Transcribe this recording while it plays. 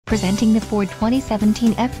Presenting the Ford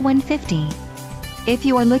 2017 F-150. If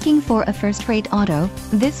you are looking for a first-rate auto,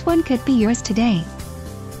 this one could be yours today.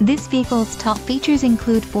 This vehicle's top features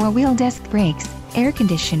include 4-wheel disc brakes, air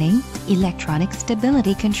conditioning, electronic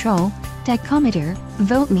stability control, tachometer,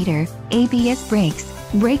 voltmeter, ABS brakes,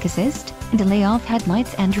 brake assist, delay-off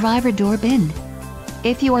headlights and driver door bin.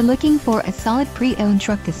 If you are looking for a solid pre-owned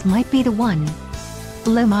truck, this might be the one.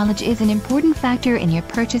 Low mileage is an important factor in your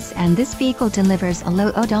purchase, and this vehicle delivers a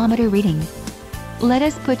low odometer reading. Let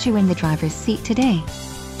us put you in the driver's seat today.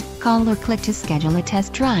 Call or click to schedule a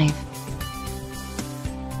test drive.